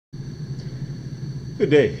Good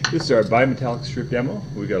day. This is our bimetallic strip demo.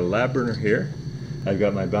 We've got a lab burner here. I've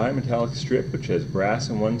got my bimetallic strip, which has brass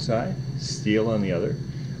on one side, steel on the other.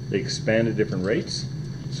 They expand at different rates.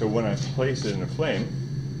 So when I place it in a flame,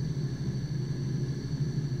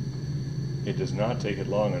 it does not take it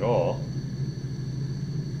long at all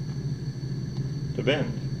to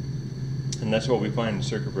bend. And that's what we find in a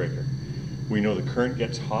circuit breaker. We know the current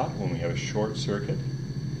gets hot when we have a short circuit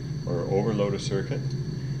or overload a circuit.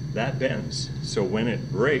 That bends. So when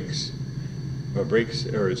it breaks,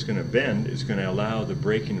 or it's going to bend, it's going to allow the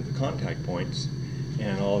breaking of the contact points,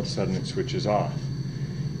 and all of a sudden it switches off.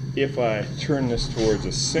 If I turn this towards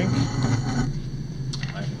a sink,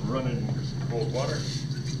 I can run it into some cold water.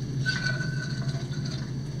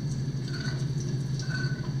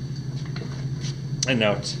 And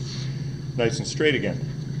now it's nice and straight again.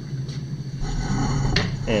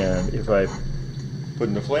 And if I put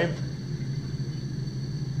in the flame,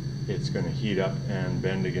 it's going to heat up and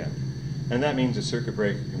bend again. And that means a circuit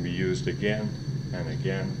breaker can be used again and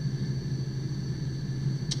again.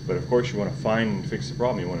 But of course you want to find and fix the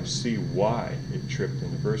problem. You want to see why it tripped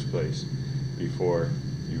in the first place before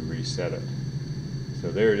you reset it. So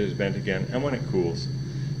there it is, bent again, and when it cools,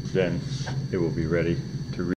 then it will be ready